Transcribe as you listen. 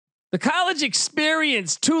The College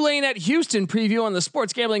Experience, Tulane at Houston preview on the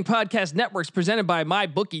Sports Gambling Podcast Networks presented by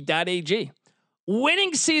MyBookie.ag.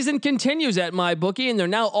 Winning season continues at MyBookie, and they're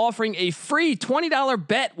now offering a free $20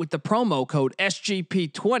 bet with the promo code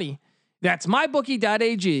SGP20. That's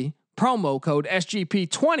MyBookie.ag, promo code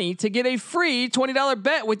SGP20 to get a free $20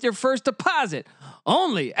 bet with your first deposit,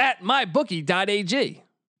 only at MyBookie.ag.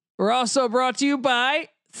 We're also brought to you by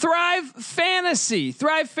Thrive Fantasy.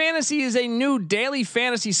 Thrive Fantasy is a new daily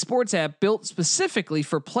fantasy sports app built specifically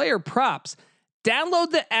for player props. Download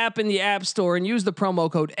the app in the App Store and use the promo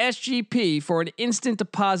code SGP for an instant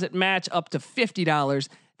deposit match up to $50.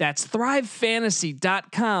 That's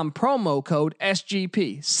thrivefantasy.com, promo code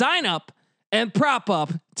SGP. Sign up and prop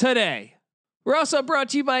up today. We're also brought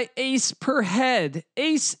to you by Ace Per Head.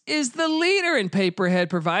 Ace is the leader in pay-per-head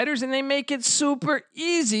providers, and they make it super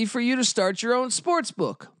easy for you to start your own sports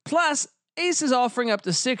book. Plus, Ace is offering up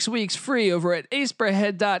to 6 weeks free over at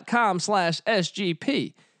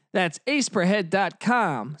aceperhead.com/SGP. That's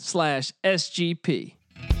aceperhead.com/SGP.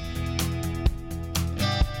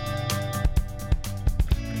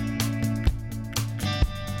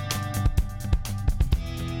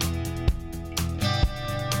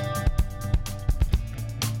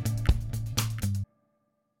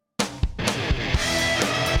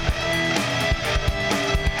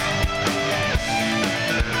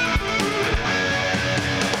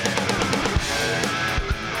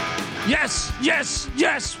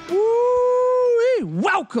 Yes. Woo-wee.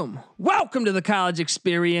 Welcome to the College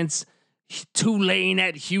Experience, Tulane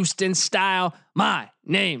at Houston style. My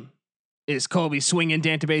name is Colby Swinging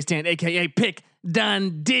Dantabase Dan, aka Pick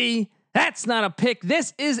Dundee. That's not a pick.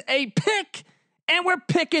 This is a pick, and we're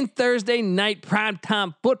picking Thursday night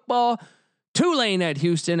primetime football. Tulane at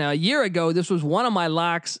Houston. A year ago, this was one of my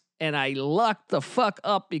locks, and I lucked the fuck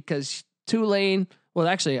up because Tulane. Well,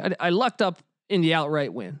 actually, I lucked up in the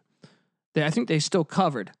outright win. I think they still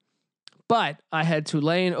covered, but I had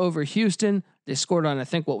Tulane over Houston. They scored on, I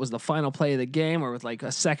think, what was the final play of the game, or with like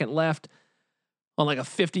a second left on like a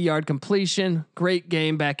 50-yard completion. Great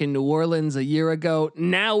game back in New Orleans a year ago.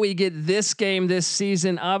 Now we get this game this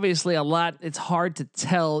season. Obviously, a lot. It's hard to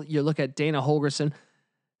tell. You look at Dana Holgorsen,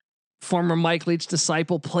 former Mike Leach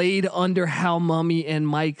disciple, played under Hal Mumme and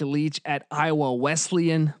Mike Leach at Iowa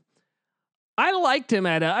Wesleyan. I liked him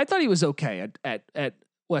I thought he was okay at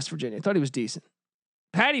West Virginia. I thought he was decent.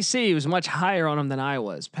 Patty C was much higher on him than I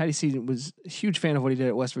was. Patty C was a huge fan of what he did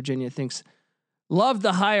at West Virginia. Loved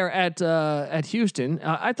the hire at Houston.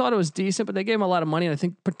 I thought it was decent, but they gave him a lot of money, and I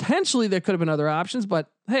think potentially there could have been other options. But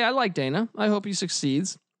hey, I like Dana. I hope he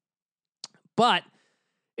succeeds. But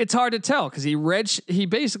it's hard to tell because he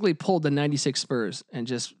basically pulled the '96 Spurs and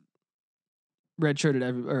just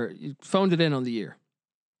redshirted phoned it in on the year.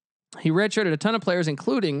 He redshirted a ton of players,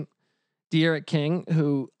 including De'Aaron King,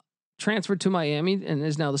 who transferred to Miami and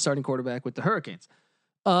is now the starting quarterback with the Hurricanes.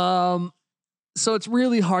 So it's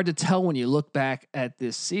really hard to tell when you look back at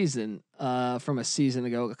this season from a season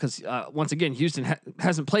ago, because once again, Houston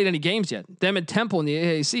hasn't played any games yet. Them and Temple in the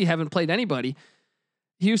AAC haven't played anybody.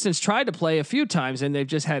 Houston's tried to play a few times and they've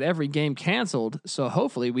just had every game canceled. So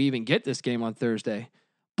hopefully we even get this game on Thursday.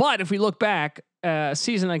 But if we look back a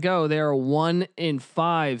season ago, they are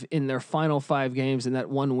 1-5 in their final 5 games, and that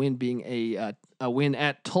one win being a win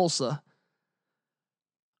at Tulsa.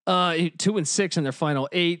 2-6 in their final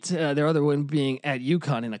 8. Their other one being at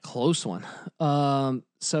UConn in a close one.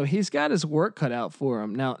 So he's got his work cut out for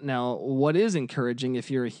him. Now, what is encouraging if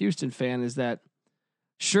you're a Houston fan is that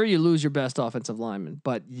sure you lose your best offensive lineman,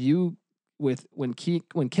 but when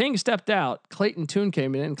King stepped out, Clayton Tune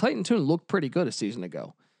came in, and Clayton Tune looked pretty good a season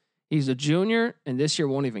ago. He's a junior, and this year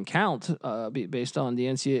won't even count based on the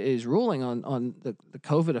NCAA's ruling on the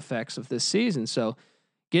COVID effects of this season. So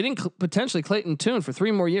getting potentially Clayton Tune for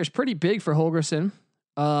 3 more years, pretty big for Holgorsen.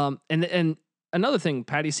 And another thing,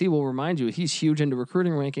 Patty C will remind you, he's huge into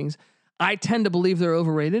recruiting rankings. I tend to believe they're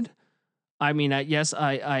overrated. I mean,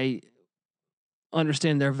 I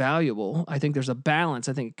understand they're valuable. I think there's a balance.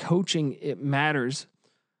 I think coaching, it matters.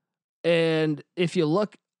 And if you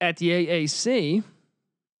look at the AAC,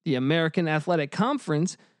 the American Athletic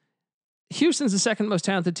Conference, Houston's the second most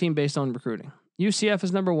talented team based on recruiting. UCF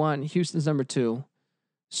is number 1. Houston's number 2.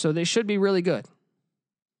 So they should be really good.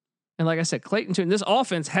 And like I said, Clayton Tune, this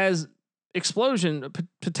offense has explosion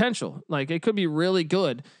potential. Like it could be really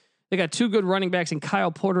good. They got 2 good running backs in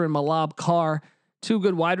Kyle Porter and Malab Carr. 2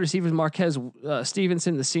 good wide receivers, Marquez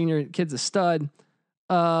Stevenson, the senior kid's a stud.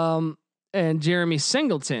 And Jeremy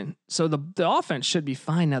Singleton. So the offense should be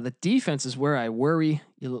fine. Now the defense is where I worry.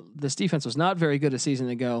 This defense was not very good a season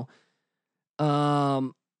ago.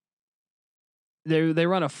 They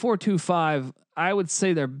run a 4-2-5. I would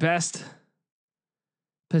say their best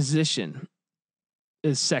position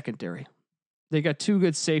is secondary. They got two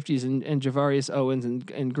good safeties in Javarius Owens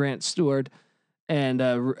and Grant Stewart, and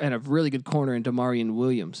a really good corner in Damarian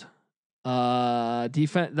Williams.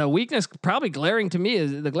 Defense. The weakness, probably glaring to me,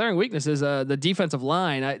 is the glaring weakness is the defensive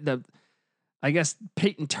line. I guess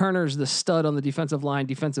Peyton Turner's the stud on the defensive line,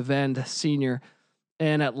 defensive end, senior,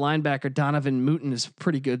 and at linebacker Donovan Mooten is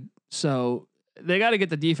pretty good. So they got to get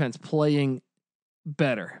the defense playing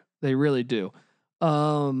better. They really do.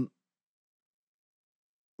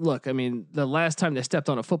 Look, I mean, the last time they stepped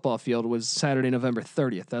on a football field was Saturday, November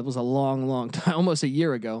 30th. That was a long time, almost a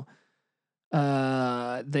year ago.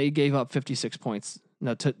 They gave up 56 points.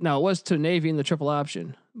 Now it was to Navy in the triple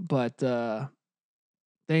option, but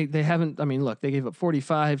they haven't. I mean, look, they gave up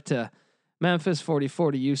 45 to Memphis,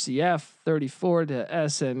 44 to UCF, 34 to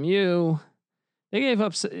SMU. They gave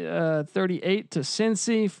up 38 to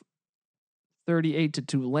Cincy, 38 to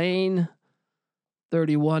Tulane,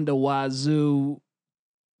 31 to Wazoo,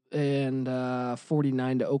 and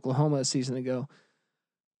 49 to Oklahoma a season ago.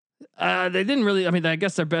 They didn't really. I mean, I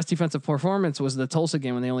guess their best defensive performance was the Tulsa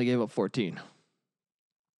game when they only gave up 14.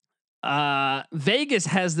 Vegas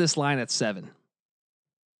has this line at 7.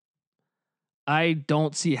 I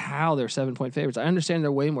don't see how they're 7-point favorites. I understand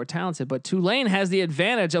they're way more talented, but Tulane has the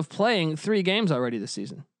advantage of playing 3 games already this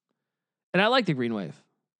season, and I like the Green Wave.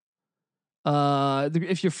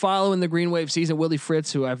 If you're following the Green Wave season, Willie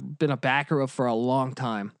Fritz, who I've been a backer of for a long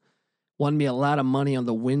time, won me a lot of money on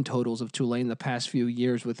the win totals of Tulane the past few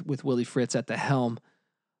years with Willie Fritz at the helm.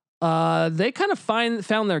 They kind of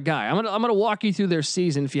found their guy. I'm gonna walk you through their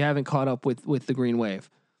season if you haven't caught up with the Green Wave.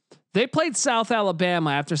 They played South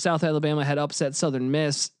Alabama after South Alabama had upset Southern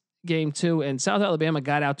Miss game 2, and South Alabama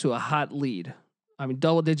got out to a hot lead. I mean,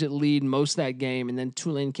 double-digit lead most of that game, and then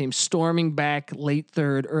Tulane came storming back late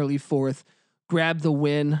 3rd, early 4th, grabbed the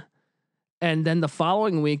win. And then the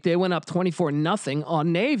following week, they went up 24-0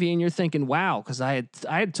 on Navy, and you're thinking, wow, because I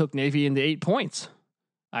had took Navy into 8 points.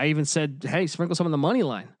 I even said, hey, sprinkle some on the money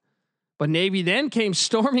line. But Navy then came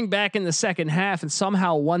storming back in the second half and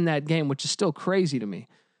somehow won that game, which is still crazy to me.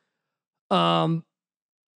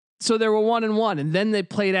 So they were 1-1, and then they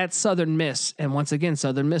played at Southern Miss, and once again,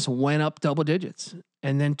 Southern Miss went up double digits,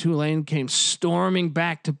 and then Tulane came storming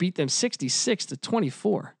back to beat them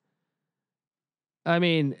 66-24. I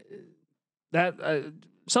mean, that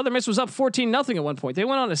Southern Miss was up 14-0 at one point. They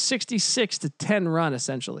went on a 66-10 run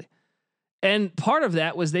essentially. And part of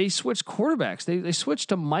that was they switched quarterbacks. They switched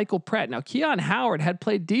to Michael Pratt. Now, Keon Howard had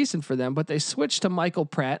played decent for them, but they switched to Michael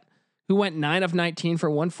Pratt, who went 9 of 19 for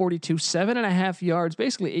 142, 7.5 yards,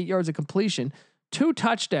 basically 8 yards of completion, 2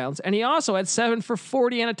 touchdowns. And he also had 7 for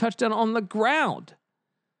 40 and a touchdown on the ground.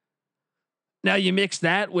 Now you mix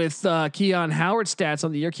that with Keon Howard's stats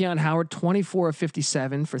on the year. Keon Howard, 24 of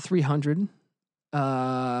 57 for 300,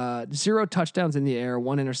 0 touchdowns in the air,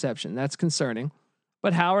 1 interception. That's concerning.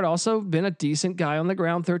 But Howard also been a decent guy on the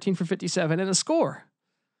ground, 13 for 57 and a score.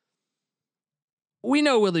 We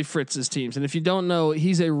know Willie Fritz's teams, and if you don't know,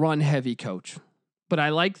 he's a run-heavy coach. But I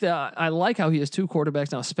like how he has 2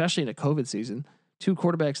 quarterbacks now, especially in a COVID season. 2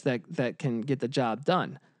 quarterbacks that can get the job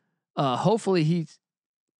done. Hopefully he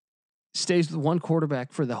stays with 1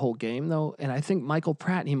 quarterback for the whole game, though. And I think Michael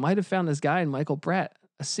Pratt, he might have found this guy in Michael Pratt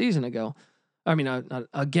a season ago. I mean,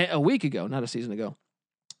 a week ago, not a season ago.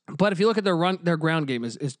 But if you look at their ground game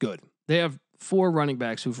is good. They have 4 running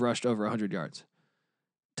backs who've rushed over 100 yards.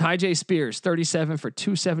 Tyjae Spears, 37 for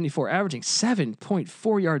 274, averaging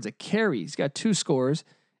 7.4 yards a carry. He's got 2 scores.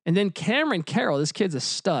 And then Cameron Carroll, this kid's a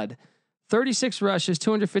stud. 36 rushes,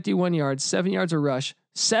 251 yards, 7 yards a rush,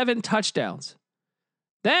 7 touchdowns.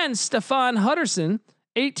 Then Stephon Hutterson,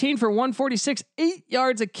 18 for 146, 8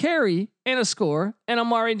 yards a carry and a score. And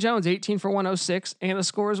Amari Jones, 18 for 106 and a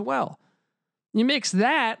score as well. You mix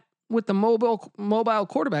that with the mobile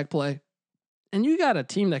quarterback play, and you got a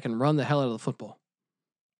team that can run the hell out of the football.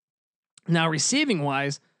 Now, receiving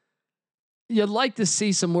wise, you'd like to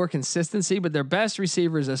see some more consistency, but their best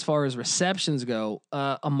receivers as far as receptions go,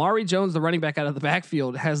 Amari Jones, the running back out of the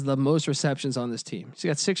backfield, has the most receptions on this team. He's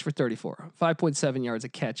got 6 for 34, 5.7 yards a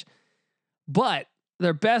catch. But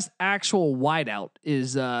their best actual wideout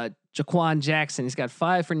is Jaquan Jackson. He's got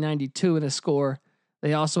 5 for 92 in a score.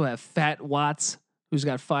 They also have Fat Watts, who's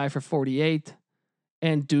got 5 for 48,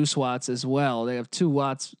 and Deuce Watts as well. They have 2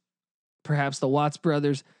 Watts, perhaps the Watts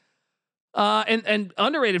brothers. And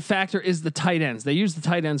underrated factor is the tight ends. They use the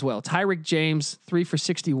tight ends well. Tyreek James, 3 for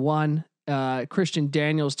 61. Christian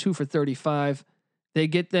Daniels, 2 for 35. They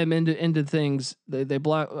get them into things. They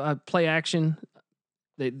block play action.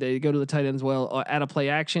 They go to the tight end as well at a play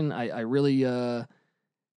action. I really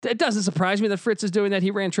it doesn't surprise me that Fritz is doing that.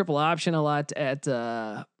 He ran triple option a lot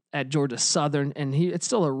at Georgia Southern, and it's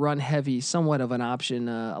still a run heavy, somewhat of an option,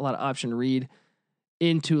 a lot of option read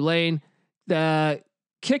in Tulane. The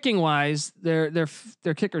kicking wise, their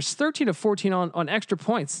kicker's 13 of 14 on extra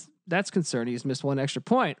points. That's concerning. He's missed one extra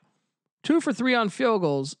point. 2 for 3 on field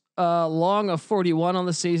goals. Long of 41 on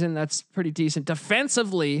the season. That's pretty decent.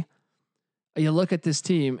 Defensively, you look at this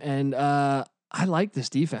team, and I like this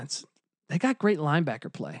defense. They got great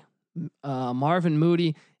linebacker play. Marvin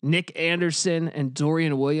Moody, Nick Anderson, and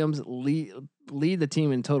Dorian Williams lead the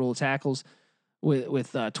team in total tackles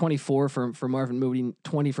with 24 for Marvin Moody,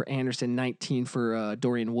 20 for Anderson, 19 for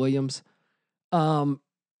Dorian Williams.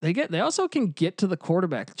 They also can get to the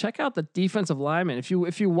quarterback. Check out the defensive lineman. If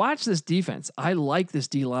you watch this defense, I like this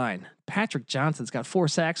D line. Patrick Johnson's got 4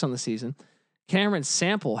 sacks on the season. Cameron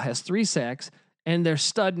Sample has 3 sacks, and their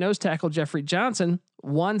stud nose tackle Jeffrey Johnson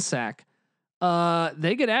 1 sack.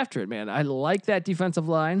 They get after it, man. I like that defensive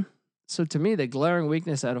line. So to me, the glaring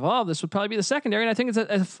weakness out of all of this would probably be the secondary, and I think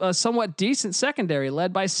it's a somewhat decent secondary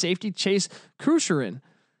led by safety Chase Crucherin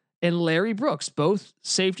and Larry Brooks. Both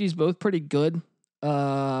safeties, both pretty good.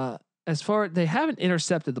 As far they haven't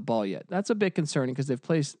intercepted the ball yet. That's a bit concerning because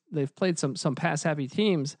they've played some pass happy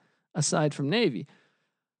teams aside from Navy.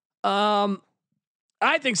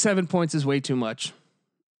 I think 7 points is way too much.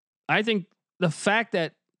 I think the fact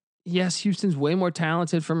that yes, Houston's way more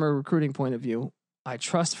talented from a recruiting point of view. I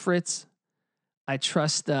trust Fritz. I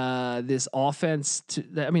trust this offense.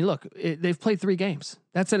 Look, they've played 3 games.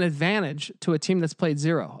 That's an advantage to a team that's played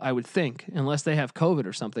 0, I would think, unless they have COVID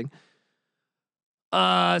or something.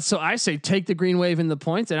 So I say take the green wave in the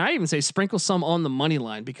points, and I even say sprinkle some on the money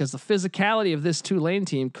line because the physicality of this Tulane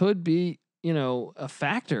team could be, a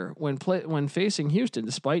factor when facing Houston,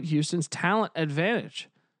 despite Houston's talent advantage.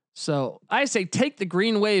 So I say take the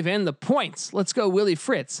green wave and the points. Let's go, Willie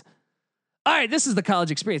Fritz. All right, this is the college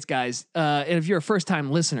experience, guys. And if you're a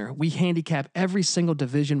first-time listener, we handicap every single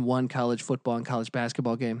Division I college football and college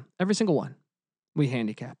basketball game. Every single one, we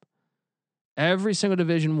handicap. Every single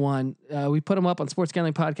Division I. We put them up on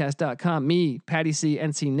sportsgamblingpodcast.com. Me, Patty C,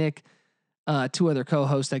 NC Nick, 2 other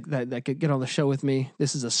co-hosts that could get on the show with me.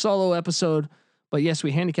 This is a solo episode, but yes,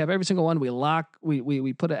 we handicap every single one. We lock.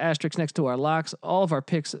 We put an asterisk next to our locks. All of our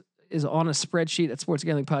picks is on a spreadsheet at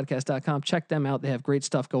sportsgamblingpodcast.com. Check them out. They have great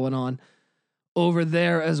stuff going on over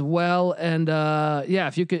there as well. And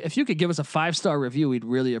if you could give us a 5-star review, we'd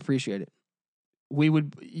really appreciate it.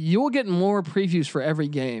 You'll get more previews for every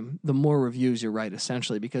game the more reviews you write,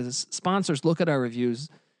 essentially, because sponsors look at our reviews.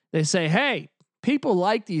 They say, hey, people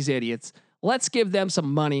like these idiots. Let's give them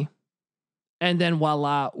some money. And then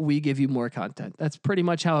voila, we give you more content. That's pretty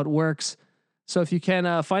much how it works. So if you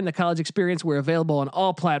can find the college experience, we're available on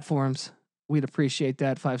all platforms. We'd appreciate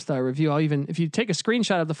that 5-star review. If you take a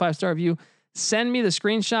screenshot of the 5-star review, send me the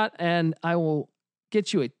screenshot and I will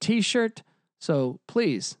get you a t-shirt. So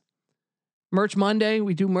please, Merch Monday.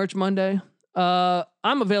 We do Merch Monday.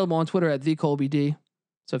 I'm available on Twitter at TheColbyD.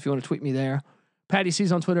 So if you want to tweet me there. Patty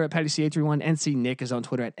C's on Twitter at PattyC831. NC Nick is on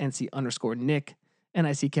Twitter at NC_Nick.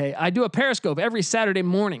 NICK. I do a Periscope every Saturday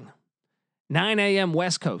morning, 9 a.m.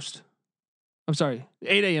 West Coast. I'm sorry,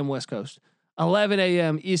 8 a.m. West Coast, 11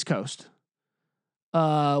 a.m. East Coast,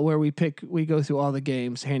 where we go through all the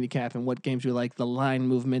games, handicap and what games we like, the line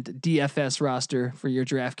movement, DFS roster for your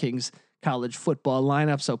DraftKings college football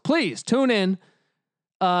lineup. So please tune in.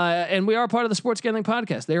 And we are part of the Sports Gambling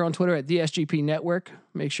Podcast. They're on Twitter at the SGP Network.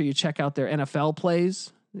 Make sure you check out their NFL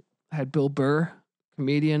plays. I had Bill Burr,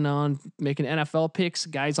 comedian, on making NFL picks.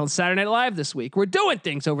 Guys on Saturday Night Live this week. We're doing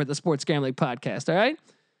things over at the Sports Gambling Podcast. All right.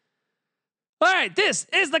 All right. This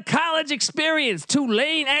is the college experience,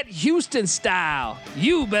 Tulane at Houston style.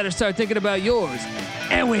 You better start thinking about yours.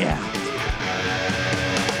 And we out.